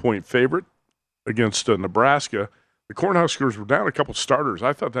 16-point favorite against Nebraska. The Cornhuskers were down a couple starters.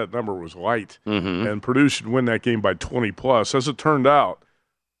 I thought that number was light, and Purdue should win that game by 20+. As it turned out,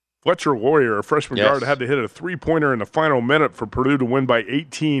 Fletcher Loyer, a freshman guard, had to hit a three-pointer in the final minute for Purdue to win by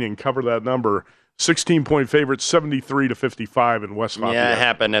 18 and cover that number. 16-point favorite, 73-55 in West Lafayette. Yeah, it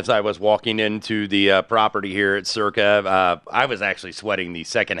happened as I was walking into the property here at Circa. I was actually sweating the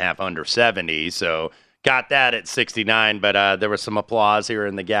second half under 70, so got that at 69. But there was some applause here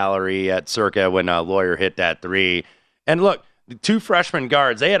in the gallery at Circa when Loyer hit that three. And look, the two freshman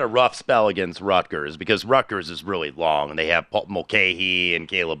guards, they had a rough spell against Rutgers because Rutgers is really long, and they have Paul Mulcahy and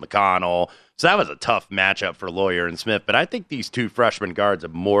Caleb McConnell. So that was a tough matchup for Loyer and Smith. But I think these two freshman guards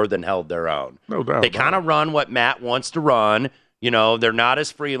have more than held their own. No doubt. They kind of run what Matt wants to run. You know, they're not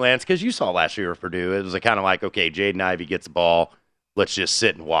as freelance because you saw last year with Purdue. It was kind of like, okay, Jaden Ivey gets the ball. Let's just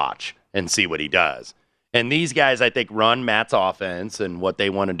sit and watch and see what he does. And these guys, I think, run Matt's offense and what they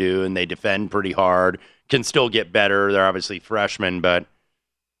want to do, and they defend pretty hard, can still get better. They're obviously freshmen, but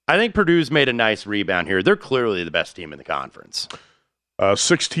I think Purdue's made a nice rebound here. They're clearly the best team in the conference.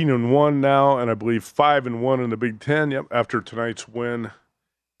 16-1 now, and I believe 5-1 in the Big Ten. Yep, after tonight's win.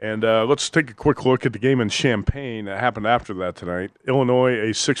 And let's take a quick look at the game in Champaign that happened after that tonight. Illinois,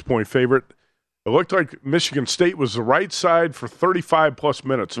 a 6-point favorite. It looked like Michigan State was the right side for 35-plus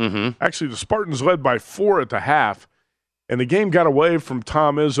minutes. Actually, the Spartans led by 4 at the half, and the game got away from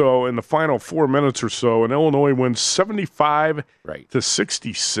Tom Izzo in the final 4 minutes or so, and Illinois wins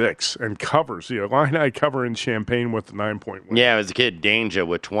 75-66 and covers. The Illini cover in Champaign with the 9-point win. Yeah, it was a kid, Danger,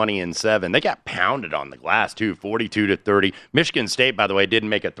 with 20-7. They got pounded on the glass, too, 42-30. Michigan State, by the way, didn't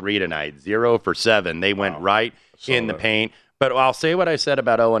make a three tonight, 0 for 7. They went right in the paint. But I'll say what I said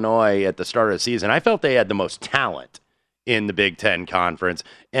about Illinois at the start of the season. I felt they had the most talent in the Big Ten Conference.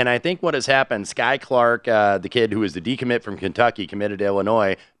 And I think what has happened, Sky Clark, the kid who was the decommit from Kentucky, committed to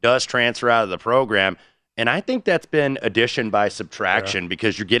Illinois, does transfer out of the program. And I think that's been addition by subtraction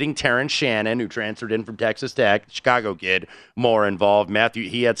because you're getting Terrence Shannon, who transferred in from Texas Tech, Chicago kid, more involved.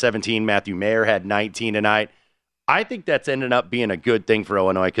 He had 17. Matthew Mayer had 19 tonight. I think that's ended up being a good thing for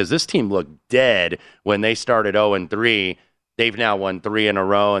Illinois because this team looked dead when they started 0-3. They've now won 3 in a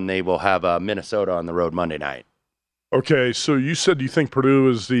row, and they will have Minnesota on the road Monday night. Okay, so you said you think Purdue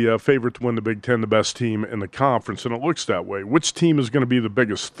is the favorite to win the Big Ten, the best team in the conference, and it looks that way. Which team is going to be the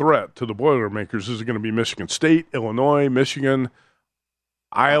biggest threat to the Boilermakers? Is it going to be Michigan State, Illinois, Michigan,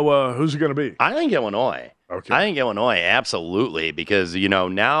 Iowa? Who's it going to be? I think Illinois. Okay. I think Illinois, absolutely, because,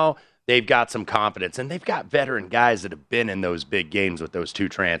 now they've got some confidence, and they've got veteran guys that have been in those big games with those two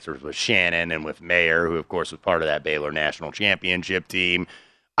transfers, with Shannon and with Mayer, who, of course, was part of that Baylor national championship team.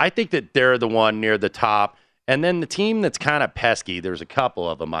 I think that they're the one near the top. And then the team that's kind of pesky, there's a couple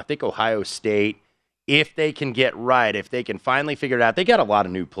of them. I think Ohio State, if they can get right, if they can finally figure it out, they got a lot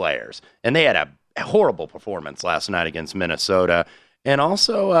of new players. And they had a horrible performance last night against Minnesota. And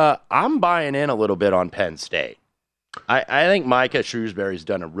also, I'm buying in a little bit on Penn State. I think Micah Shrewsbury's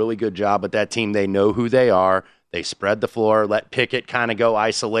done a really good job with that team. They know who they are. They spread the floor, let Pickett kind of go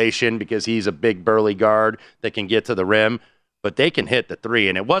isolation because he's a big burly guard that can get to the rim. But they can hit the three,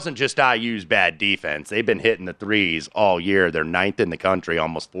 and it wasn't just IU's bad defense. They've been hitting the threes all year. They're 9th in the country,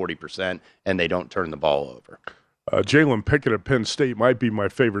 almost 40%, and they don't turn the ball over. Jalen Pickett at Penn State might be my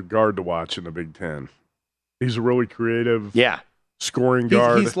favorite guard to watch in the Big Ten. He's a really creative scoring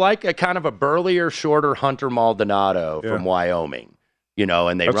guard. He's like a kind of a burlier, shorter Hunter Maldonado from Wyoming,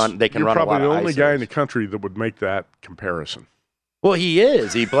 and they can run a lot of You're probably the only isos. guy in the country that would make that comparison. Well, he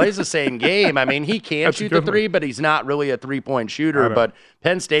is. He plays the same game. I mean, he can shoot the three, but he's not really a three-point shooter. But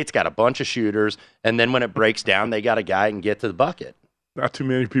Penn State's got a bunch of shooters, and then when it breaks down, they got a guy who can get to the bucket. Not too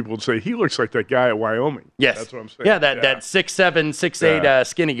many people would say he looks like that guy at Wyoming. Yes. That's what I'm saying. Yeah, that 6'7", 6'8"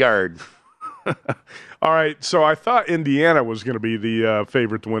 skinny guard. All right, so I thought Indiana was going to be the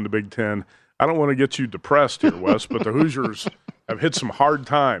favorite to win the Big Ten. I don't want to get you depressed here, Wes, but the Hoosiers have hit some hard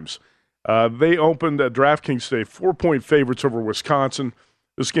times. They opened at DraftKings today 4-point favorites over Wisconsin.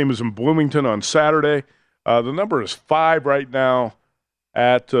 This game is in Bloomington on Saturday. The number is 5 right now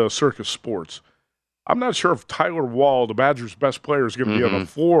at Circus Sports. I'm not sure if Tyler Wall, the Badgers' best player, is going to be on the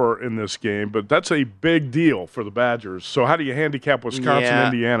floor in this game, but that's a big deal for the Badgers. So how do you handicap Wisconsin,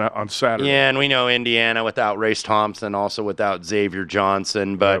 Indiana on Saturday? Yeah, and we know Indiana without Race Thompson, also without Xavier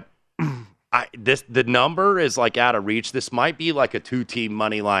Johnson, but the number is like out of reach. This might be like a 2-team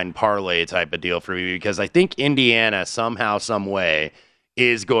money line parlay type of deal for me because I think Indiana somehow, some way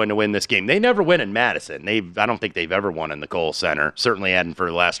is going to win this game. They never win in Madison. I don't think they've ever won in the Kohl Center. Certainly hadn't for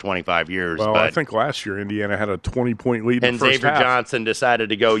the last 25 years. Well, but I think last year Indiana had a 20-point lead in and the first Xavier half. Johnson decided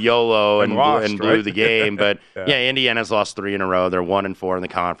to go YOLO and blew right? the game. But Indiana's lost 3 in a row. They're 1-4 in the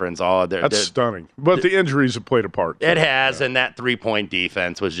conference. That's stunning. But the injuries have played a part. It has, and that 3-point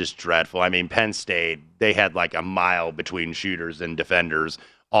defense was just dreadful. I mean, Penn State, they had like a mile between shooters and defenders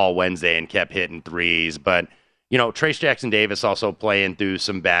all Wednesday and kept hitting threes. But Trace Jackson-Davis also playing through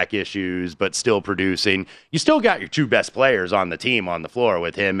some back issues, but still producing. You still got your 2 best players on the team on the floor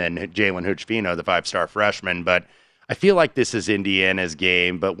with him and Jalen Hood-Schifino, the 5-star freshman. But I feel like this is Indiana's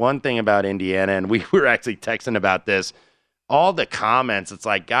game. But one thing about Indiana, and we were actually texting about this, all the comments, it's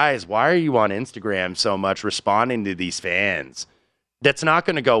like, guys, why are you on Instagram so much responding to these fans? That's not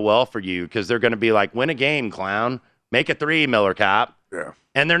going to go well for you because they're going to be like, win a game, clown. Make a 3, Miller Cop. Yeah.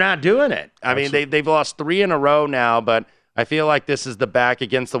 And they're not doing it. I mean, they've lost 3 in a row now, but I feel like this is the back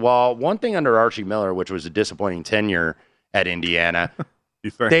against the wall. One thing under Archie Miller, which was a disappointing tenure at Indiana,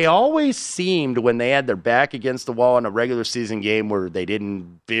 they always seemed when they had their back against the wall in a regular season game where they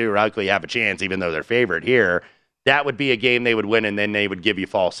didn't theoretically have a chance, even though they're favorite here, that would be a game they would win, and then they would give you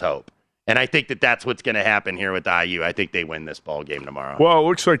false hope. And I think that that's what's going to happen here with IU. I think they win this ball game tomorrow. Well, it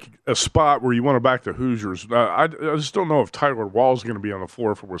looks like a spot where you want to back the Hoosiers. I just don't know if Tyler Wall's going to be on the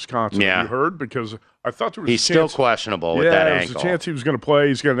floor for Wisconsin. Yeah. Have you heard? Because I thought there was He's a chance. still questionable with that ankle. There's a chance he was going to play.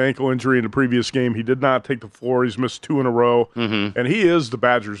 He's got an ankle injury in the previous game. He did not take the floor. He's missed 2 in a row. And he is the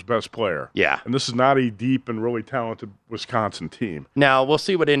Badgers' best player. Yeah. And this is not a deep and really talented Wisconsin team. Now, we'll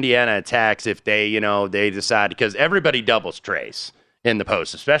see what Indiana attacks if they decide, because everybody doubles Trace in the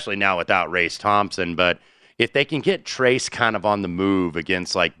post, especially now without Race Thompson. But if they can get Trace kind of on the move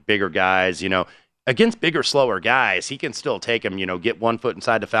against like bigger guys, against bigger, slower guys, he can still take them, get 1 foot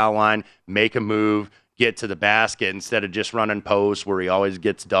inside the foul line, make a move, get to the basket instead of just running post where he always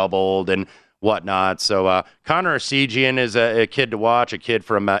gets doubled and whatnot. So Connor Esigian is a kid to watch, a kid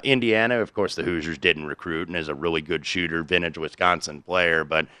from Indiana. Of course, the Hoosiers didn't recruit and is a really good shooter, vintage Wisconsin player,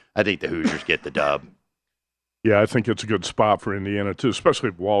 but I think the Hoosiers get the dub. Yeah, I think it's a good spot for Indiana, too, especially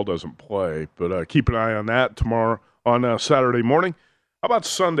if Wall doesn't play. But keep an eye on that tomorrow on Saturday morning. How about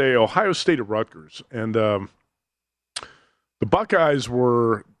Sunday, Ohio State at Rutgers? And the Buckeyes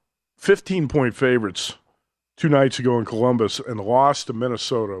were 15-point favorites 2 nights ago in Columbus and lost to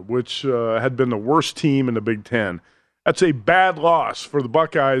Minnesota, which had been the worst team in the Big Ten. That's a bad loss for the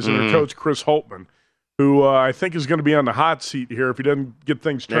Buckeyes and their coach, Chris Holtmann, who I think is going to be on the hot seat here if he doesn't get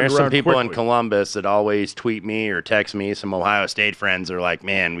things turned around quickly. There's some people quickly. in Columbus that always tweet me or text me. Some Ohio State friends are like,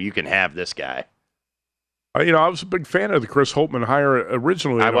 man, you can have this guy. I was a big fan of the Chris Holtmann hire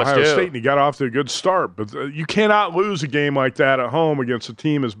originally at Ohio State, and he got off to a good start. But you cannot lose a game like that at home against a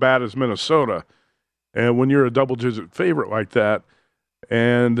team as bad as Minnesota. And when you're a double-digit favorite like that,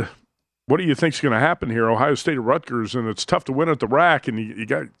 and what do you think is going to happen here? Ohio State or Rutgers, and it's tough to win at the rack, and you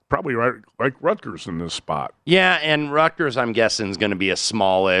got probably like Rutgers in this spot. Yeah, and Rutgers, I'm guessing, is going to be a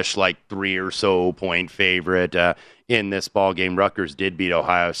smallish, 3 or so point favorite in this ball game. Rutgers did beat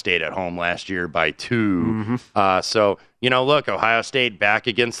Ohio State at home last year by 2. So, look, Ohio State back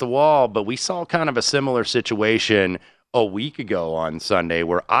against the wall, but we saw kind of a similar situation a week ago on Sunday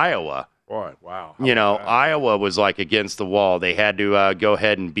where Iowa. Boy, wow. Iowa was against the wall. They had to go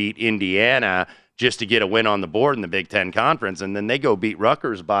ahead and beat Indiana just to get a win on the board in the Big Ten Conference, and then they go beat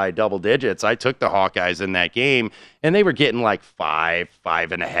Rutgers by double digits. I took the Hawkeyes in that game, and they were getting 5, 5.5,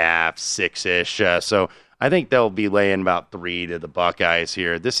 6-ish. So I think they'll be laying about 3 to the Buckeyes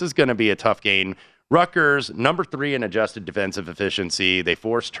here. This is going to be a tough game. Rutgers, number 3 in adjusted defensive efficiency. They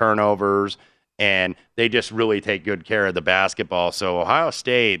force turnovers, and they just really take good care of the basketball. So Ohio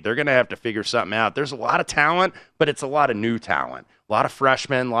State, they're going to have to figure something out. There's a lot of talent, but it's a lot of new talent. A lot of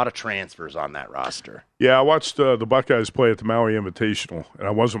freshmen, a lot of transfers on that roster. Yeah, I watched the Buckeyes play at the Maui Invitational, and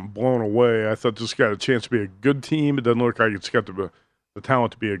I wasn't blown away. I thought this got a chance to be a good team. It doesn't look like it's got the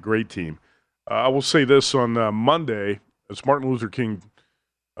talent to be a great team. I will say this on Monday, it's Martin Luther King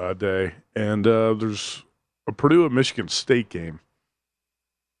Day, and there's a Purdue and Michigan State game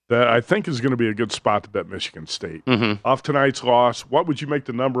that I think is going to be a good spot to bet Michigan State. Off tonight's loss, what would you make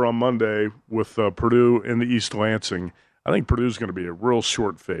the number on Monday with Purdue in the East Lansing? I think Purdue's going to be a real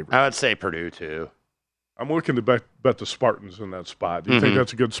short favorite. I would say Purdue, too. I'm looking to bet the Spartans in that spot. Do you think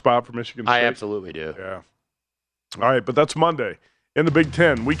that's a good spot for Michigan State? I absolutely do. Yeah. All right, but that's Monday in the Big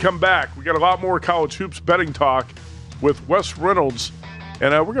Ten. We come back. We got a lot more college hoops betting talk with Wes Reynolds.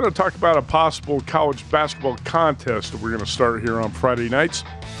 And we're going to talk about a possible college basketball contest that we're going to start here on Friday nights.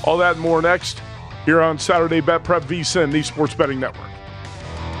 All that and more next here on Saturday Bet Prep VSiN, the Sports Betting Network.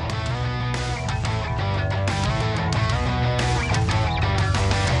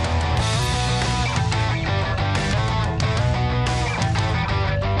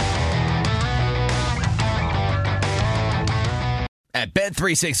 At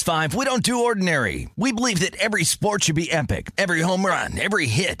Bet365, we don't do ordinary. We believe that every sport should be epic. Every home run, every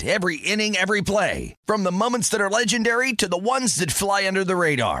hit, every inning, every play. From the moments that are legendary to the ones that fly under the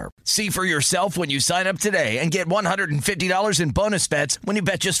radar. See for yourself when you sign up today and get $150 in bonus bets when you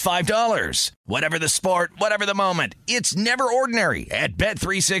bet just $5. Whatever the sport, whatever the moment, it's never ordinary at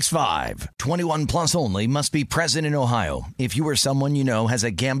Bet365. 21 plus only. Must be present in Ohio. If you or someone you know has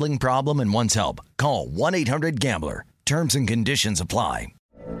a gambling problem and wants help, call 1-800-GAMBLER. Terms and conditions apply.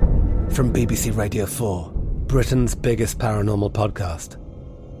 From BBC Radio 4, Britain's biggest paranormal podcast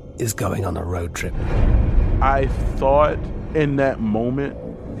is going on a road trip. I thought in that moment,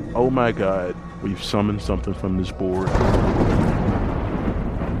 oh my God, we've summoned something from this board.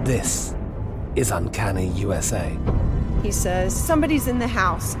 This is Uncanny USA. He says, somebody's in the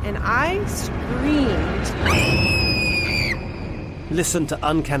house, and I screamed. Listen to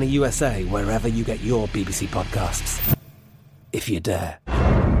Uncanny USA wherever you get your BBC podcasts, if you dare.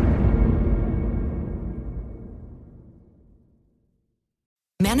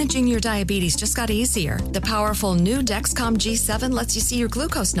 Managing your diabetes just got easier. The powerful new Dexcom G7 lets you see your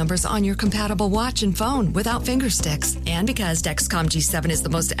glucose numbers on your compatible watch and phone without finger sticks. And because Dexcom G7 is the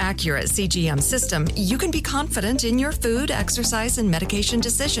most accurate CGM system, you can be confident in your food, exercise, and medication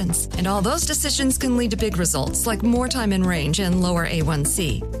decisions. And all those decisions can lead to big results, like more time in range and lower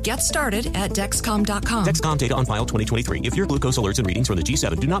A1C. Get started at Dexcom.com. Dexcom data on file 2023. If your glucose alerts and readings from the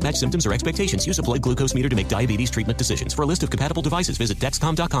G7 do not match symptoms or expectations, use a blood glucose meter to make diabetes treatment decisions. For a list of compatible devices, visit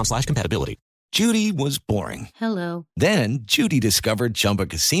Dexcom.com/compatibility. Judy was boring. Hello. Then Judy discovered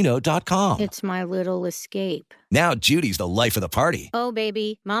ChumbaCasino.com. It's my little escape. Now Judy's the life of the party. Oh,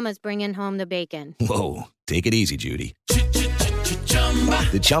 baby, mama's bringing home the bacon. Whoa, take it easy, Judy.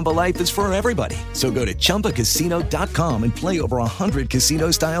 The Chumba life is for everybody. So go to ChumbaCasino.com and play over 100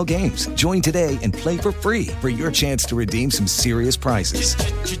 casino-style games. Join today and play for free for your chance to redeem some serious prizes.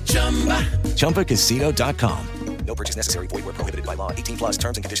 ChumbaCasino.com. No purchase necessary. Void where prohibited by law. 18 plus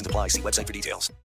terms and conditions apply. See website for details.